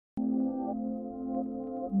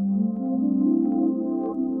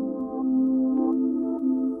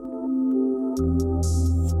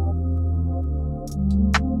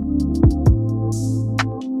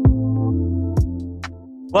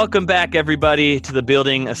Welcome back, everybody, to the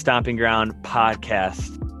Building a Stomping Ground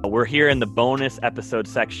podcast. We're here in the bonus episode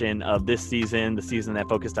section of this season, the season that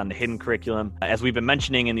focused on the hidden curriculum. As we've been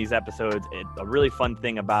mentioning in these episodes, a really fun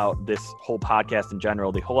thing about this whole podcast in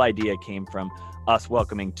general, the whole idea came from us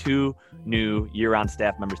welcoming two new year-round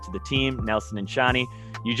staff members to the team, Nelson and Shani.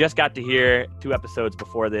 You just got to hear 2 episodes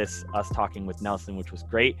before this, us talking with Nelson, which was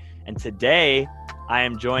great. And today, I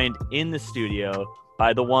am joined in the studio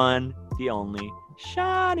by the one, the only,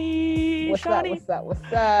 Shani. What's Shani. up?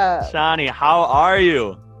 What's up? Shani, how are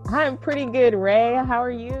you? I'm pretty good, Ray. How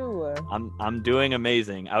are you? I'm doing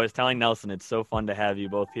amazing. I was telling Nelson it's so fun to have you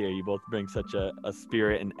both here. You both bring such a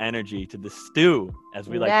spirit and energy to the stew, as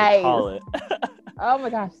we like to call it. Oh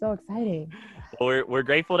my gosh, so exciting. We're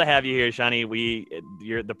grateful to have you here, Shani.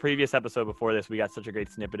 The previous episode before this, we got such a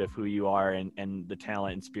great snippet of who you are and the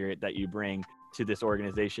talent and spirit that you bring to this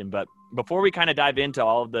organization. But before we kind of dive into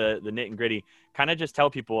all of the nit and gritty, kind of just tell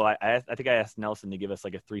people, I think I asked Nelson to give us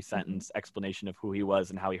like a 3-sentence explanation of who he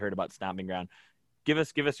was and how he heard about Stomping Ground. Give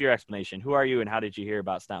us your explanation. Who are you and how did you hear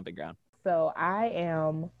about Stomping Ground? So I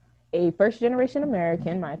am a first-generation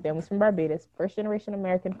American. My family's from Barbados. First-generation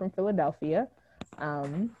American from Philadelphia.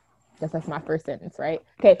 Guess that's my first sentence, right?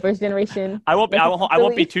 Okay, first generation. I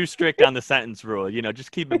won't be too strict on the sentence rule.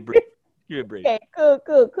 Just keep it brief. Okay,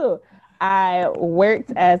 cool. I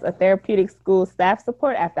worked as a therapeutic school staff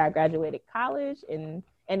support after I graduated college, and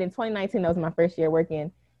in 2019 that was my first year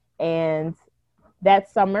working. And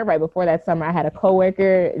that summer, right before that summer, I had a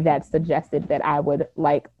coworker that suggested that I would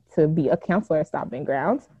like to be a counselor at Stomping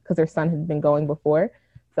Grounds because her son had been going before.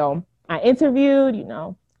 So I interviewed,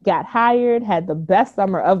 got hired, had the best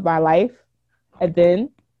summer of my life. And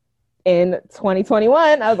then in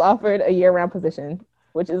 2021, I was offered a year-round position,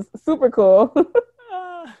 which is super cool.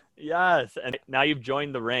 Yes. And now you've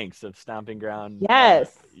joined the ranks of Stomping Ground.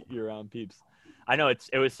 Yes. Year-round peeps. I know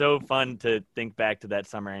it was so fun to think back to that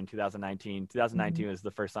summer in 2019. 2019 was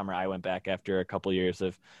the first summer I went back after a couple years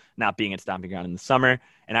of not being at Stomping Ground in the summer.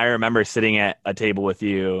 And I remember sitting at a table with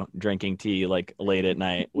you drinking tea like late at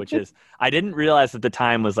night, which is, I didn't realize at the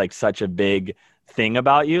time was like such a big thing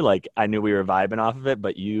about you. Like I knew we were vibing off of it,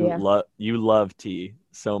 but you love tea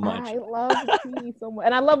so much. I love tea so much.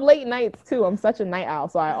 And I love late nights too. I'm such a night owl.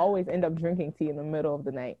 So I always end up drinking tea in the middle of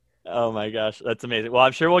the night. Oh my gosh, that's amazing. Well,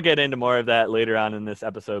 I'm sure we'll get into more of that later on in this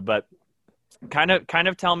episode, but kind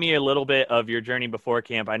of tell me a little bit of your journey before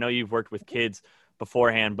camp. I know you've worked with kids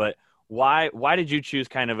beforehand, but why did you choose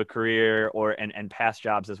kind of a career and past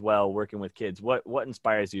jobs as well working with kids? What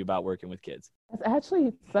inspires you about working with kids? That's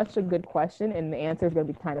actually such a good question, and the answer is going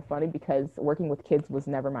to be kind of funny because working with kids was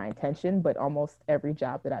never my intention, but almost every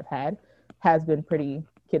job that I've had has been pretty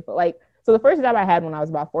kid-like. So the first job I had when I was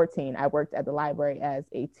about 14, I worked at the library as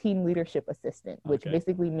a teen leadership assistant, which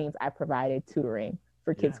basically means I provided tutoring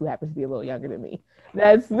for kids who happen to be a little younger than me.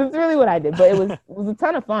 That's really what I did, but it was a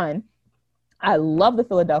ton of fun. I love the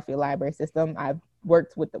Philadelphia library system. I've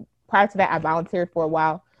worked with prior to that, I volunteered for a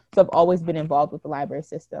while, so I've always been involved with the library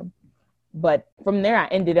system. But from there, I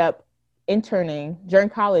ended up interning. During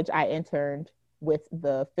college, I interned with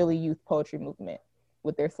the Philly Youth Poetry Movement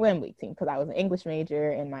with their Slam League team because I was an English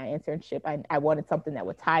major and my internship, I wanted something that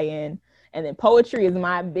would tie in. And then poetry is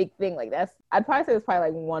my big thing. Like I'd probably say it's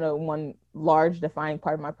probably like one large defining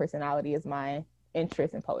part of my personality is my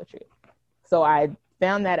interest in poetry. So I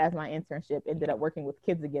found that as my internship, ended up working with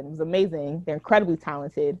kids again. It was amazing. They're incredibly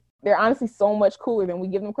talented. They're honestly so much cooler than we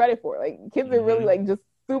give them credit for. Like kids are really like just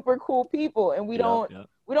super cool people and we don't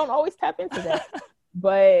always tap into that.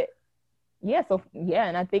 But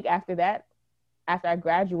and I think after I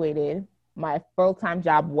graduated, my full-time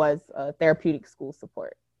job was therapeutic school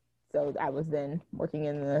support. So I was then working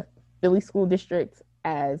in the Philly school district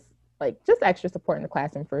as like just extra support in the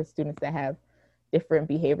classroom for students that have different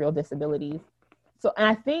behavioral disabilities. So, and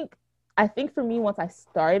I think for me, once I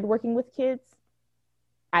started working with kids,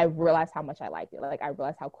 I realized how much I liked it. Like I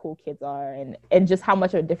realized how cool kids are and just how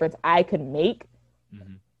much of a difference I could make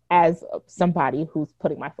as somebody who's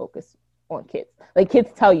putting my focus on kids. Like kids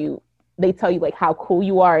tell you like how cool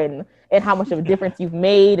you are and how much of a difference you've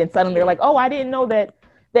made. And suddenly they're like, oh, I didn't know that,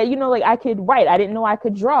 like I could write. I didn't know I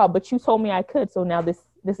could draw, but you told me I could. So now this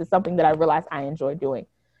is something that I realized I enjoy doing.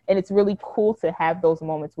 And it's really cool to have those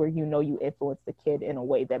moments where you influence the kid in a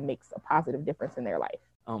way that makes a positive difference in their life.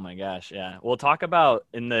 Oh my gosh, yeah. We'll talk about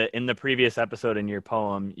in the previous episode in your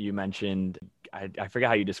poem, you mentioned, I forget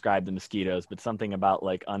how you described the mosquitoes, but something about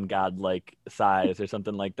like ungodlike size or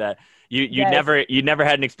something like that. You never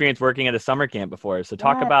had an experience working at a summer camp before. So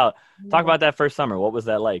talk about that first summer. What was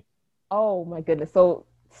that like? Oh my goodness. So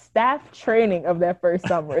staff training of that first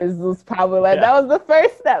summer was probably like, that was the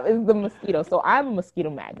first step, is the mosquito. So I'm a mosquito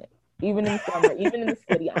magnet. Even in the summer, even in the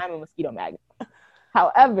city, I'm a mosquito magnet.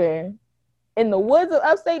 However, in the woods of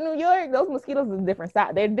upstate New York, those mosquitoes are different.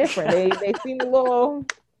 They're different. They seem a little,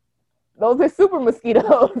 those are super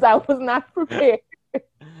mosquitoes. I was not prepared.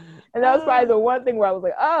 And that was probably the one thing where I was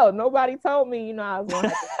like, oh, nobody told me, you know, I was going to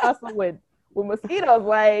have to tussle with mosquitoes.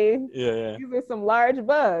 Like, these are some large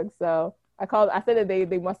bugs. So I said that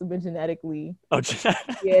they must have been genetically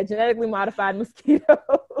modified mosquitoes.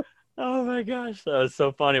 Oh my gosh, that was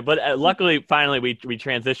so funny. But luckily, finally, we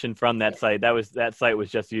transitioned from that site. That site was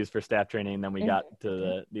just used for staff training, and then we got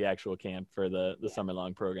to the actual camp for the summer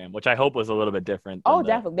long program, which I hope was a little bit different.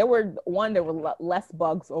 Definitely. There were less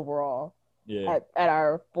bugs overall at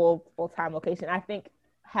our full-time location. I think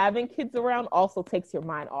having kids around also takes your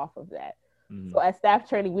mind off of that. Mm-hmm. So at staff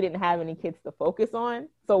training, we didn't have any kids to focus on,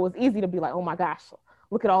 so it was easy to be like, oh my gosh,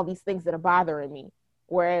 look at all these things that are bothering me.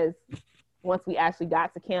 Whereas once we actually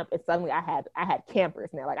got to camp, and suddenly I had campers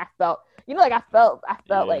now. Like I felt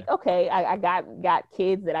like, okay, I got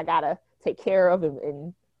kids that I gotta take care of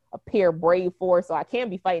and appear brave for, so I can't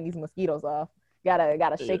be fighting these mosquitoes off.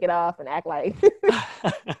 Gotta shake it off and act like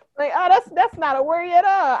like, oh, that's not a worry at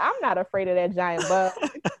all. I'm not afraid of that giant bug.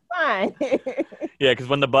 It's fine. Yeah, because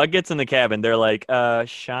when the bug gets in the cabin, they're like,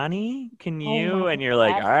 Shani, can you? And you're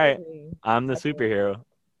like, absolutely. All right, I'm the superhero.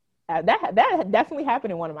 That definitely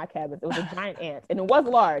happened in one of my cabins. It was a giant ant, and it was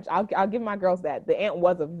large. I'll give my girls that. The ant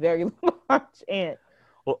was a very large ant.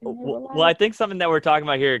 Well, I think something that we're talking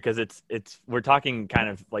about here, because we're talking kind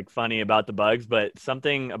of like funny about the bugs, but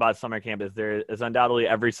something about summer camp is there is undoubtedly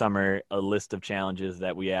every summer a list of challenges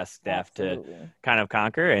that we ask staff to kind of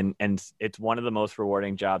conquer, and it's one of the most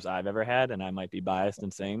rewarding jobs I've ever had, and I might be biased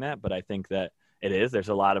in saying that, but I think that it is. There's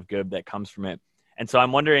a lot of good that comes from it. And so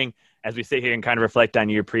I'm wondering, as we sit here and kind of reflect on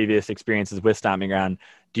your previous experiences with Stomping Ground,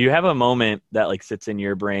 do you have a moment that like sits in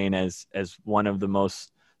your brain as one of the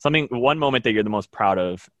most, one moment that you're the most proud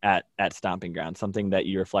of at Stomping Ground, something that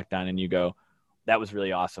you reflect on and you go, that was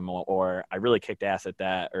really awesome, or I really kicked ass at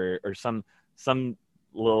that, or some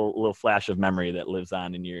little flash of memory that lives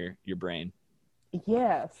on in your brain?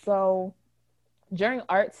 Yeah. So during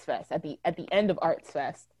Arts Fest, at the end of Arts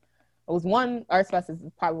Fest, it was one Arts Fest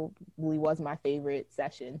probably was my favorite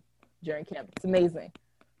session during camp. It's amazing.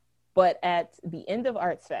 But at the end of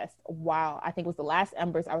Arts Fest, while I think it was the last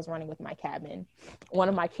Embers I was running with my cabin, one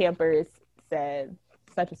of my campers said,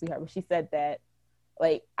 such a sweetheart, but she said that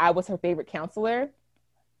like I was her favorite counselor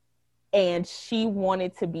and she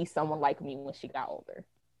wanted to be someone like me when she got older.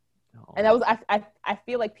 Oh. And that was, I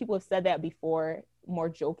feel like people have said that before more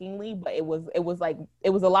jokingly, but it was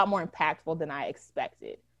a lot more impactful than I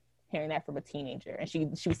expected, hearing that from a teenager. And she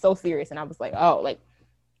was so serious, and I was like, oh, like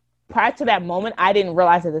prior to that moment, I didn't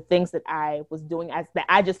realize that the things that I was doing that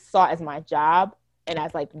I just saw as my job and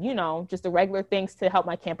as like, you know, just the regular things to help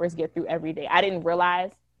my campers get through every day. I didn't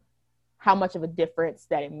realize how much of a difference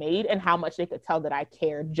that it made and how much they could tell that I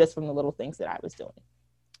cared just from the little things that I was doing.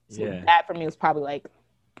 So that for me was probably like,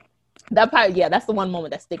 that's the one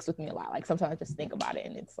moment that sticks with me a lot. Like sometimes I just think about it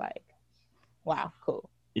and it's like, wow, cool.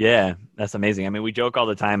 Yeah, that's amazing. I mean, we joke all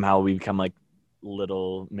the time how we become like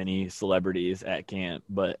little mini celebrities at camp,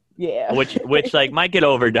 but which like might get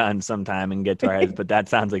overdone sometime and get to our heads, but that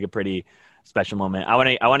sounds like a pretty special moment. I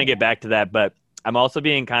want to get back to that, but I'm also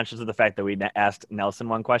being conscious of the fact that we asked Nelson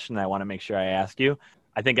one question that I want to make sure I ask you.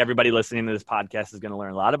 I think everybody listening to this podcast is going to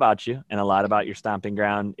learn a lot about you and a lot about your Stomping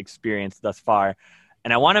Ground experience thus far.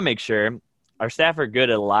 And I want to make sure our staff are good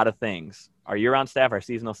at a lot of things. Our year-round staff, our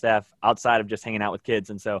seasonal staff, outside of just hanging out with kids.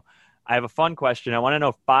 And so I have a fun question. I want to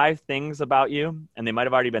know 5 things about you, and they might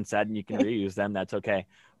have already been said, and you can reuse them. That's okay.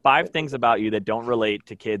 5 things about you that don't relate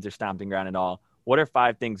to kids or Stomping Ground at all. What are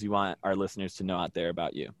 5 things you want our listeners to know out there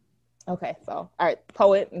about you? Okay, so, all right,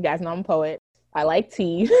 poet. You guys know I'm a poet. I like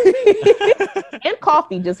tea and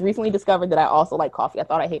coffee. Just recently discovered that I also like coffee. I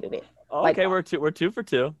thought I hated it. Okay, we're 2 for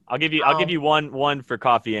 2. I'll give you one for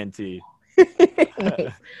coffee and tea.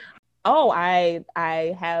 Nice. Oh, I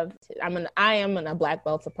am a black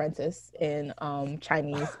belt apprentice in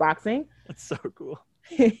Chinese boxing. That's so cool.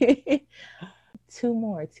 2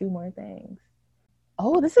 more things.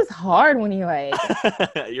 Oh, this is hard when you like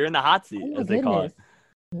you're in the hot seat, as they call it.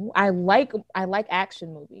 I like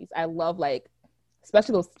action movies. I love like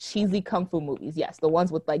especially those cheesy kung fu movies. Yes, the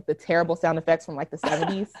ones with like the terrible sound effects from like the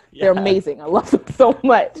 70s. They're amazing. I love them so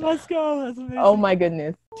much. Let's go. That's amazing. Oh my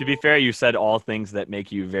goodness. To be fair, you said all things that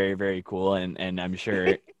make you very, very cool, and I'm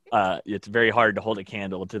sure it's very hard to hold a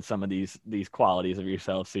candle to some of these qualities of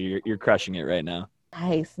yourself. So you're crushing it right now.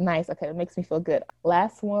 Nice. Okay, it makes me feel good.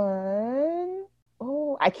 Last one.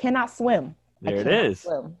 Oh, I cannot swim. There it is.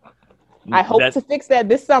 Swim. I hope to fix that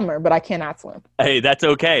this summer, but I cannot swim. Hey, that's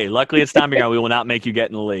okay. Luckily at Stomping Ground, we will not make you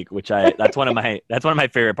get in the lake, that's one of my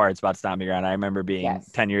favorite parts about Stomping Ground. I remember being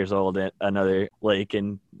 10 years old at another lake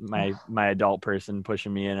and my adult person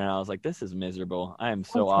pushing me in, and I was like, this is miserable. I am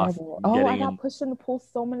so off. I got pushed in the pool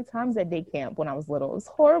so many times at day camp when I was little. It was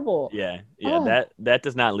horrible. Yeah. That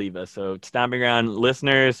does not leave us. So Stomping Ground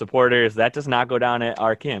listeners, supporters, that does not go down at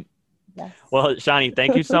our camp. Yes. Well, Shani,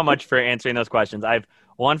 thank you so much for answering those questions. I've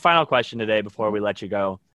one final question today before we let you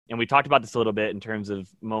go. And we talked about this a little bit in terms of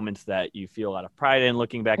moments that you feel a lot of pride in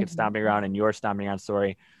looking back at Stomping Ground and your Stomping Ground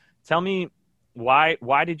story. Tell me, why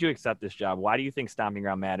did you accept this job? Why do you think Stomping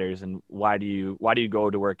Ground matters? And why do you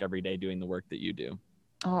go to work every day doing the work that you do?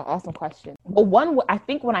 Oh, awesome question. Well, I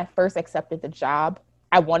think when I first accepted the job,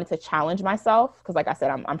 I wanted to challenge myself. Cause like I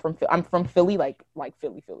said, I'm from Philly, like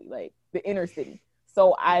Philly, like the inner city.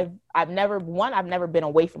 So I've never been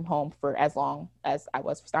away from home for as long as I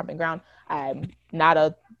was for Stomping Ground. I'm not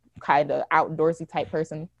a kind of outdoorsy type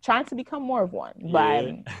person, trying to become more of one, but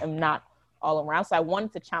I'm not all around. So I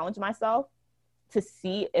wanted to challenge myself to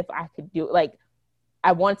see if I could do it. Like,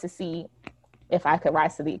 I wanted to see if I could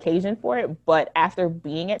rise to the occasion for it. But after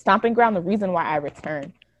being at Stomping Ground, the reason why I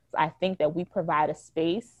returned is I think that we provide a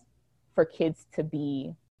space for kids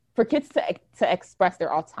to express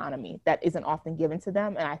their autonomy that isn't often given to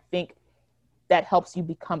them. And I think that helps you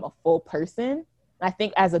become a full person. And I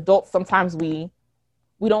think as adults, sometimes we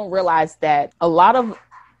don't realize that a lot of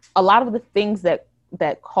the things that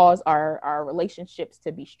cause our relationships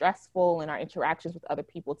to be stressful and our interactions with other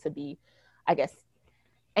people to be, I guess,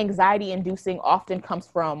 anxiety inducing often comes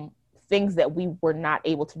from things that we were not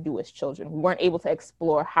able to do as children. We weren't able to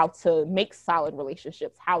explore how to make solid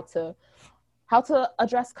relationships, how to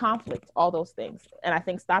address conflict, all those things. And I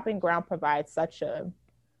think Stomping Ground provides such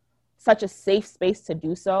a safe space to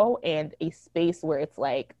do so, and a space where it's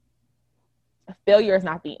like failure is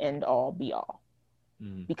not the end all be all.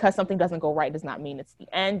 Because something doesn't go right does not mean it's the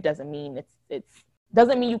end, doesn't mean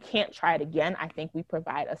doesn't mean you can't try it again. I think we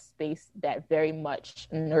provide a space that very much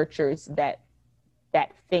nurtures that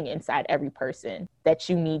thing inside every person that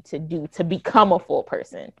you need to do to become a full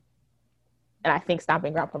person. And I think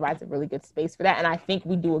Stomping Ground provides a really good space for that. And I think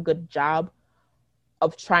we do a good job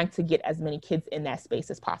of trying to get as many kids in that space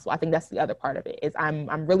as possible. I think that's the other part of it, is I'm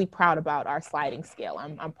really proud about our sliding scale.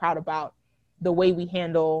 I'm proud about the way we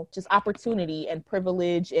handle just opportunity and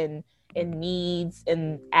privilege and needs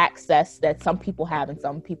and access that some people have and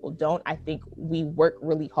some people don't. I think we work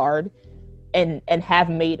really hard and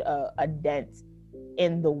have made a dent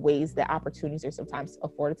in the ways that opportunities are sometimes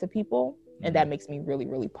afforded to people. And that makes me really,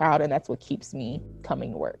 really proud. And that's what keeps me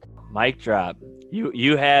coming to work. Mic drop.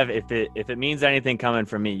 You have, if it means anything coming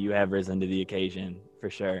from me, you have risen to the occasion for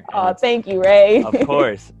sure. Oh, thank you, Ray. Of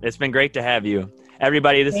course. It's been great to have you.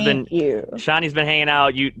 Everybody, Thank you. Shani's been hanging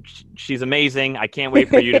out. She's amazing. I can't wait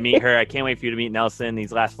for you to meet her. I can't wait for you to meet Nelson.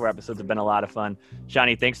 These last 4 episodes have been a lot of fun.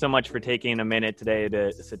 Shani, thanks so much for taking a minute today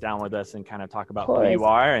to sit down with us and kind of talk about who you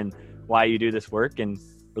are and why you do this work. And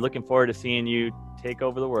we're looking forward to seeing you take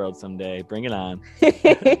over the world someday. Bring it on.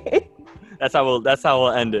 That's how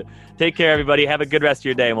we'll end it. Take care, everybody. Have a good rest of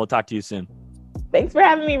your day, and we'll talk to you soon. Thanks for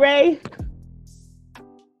having me, Ray.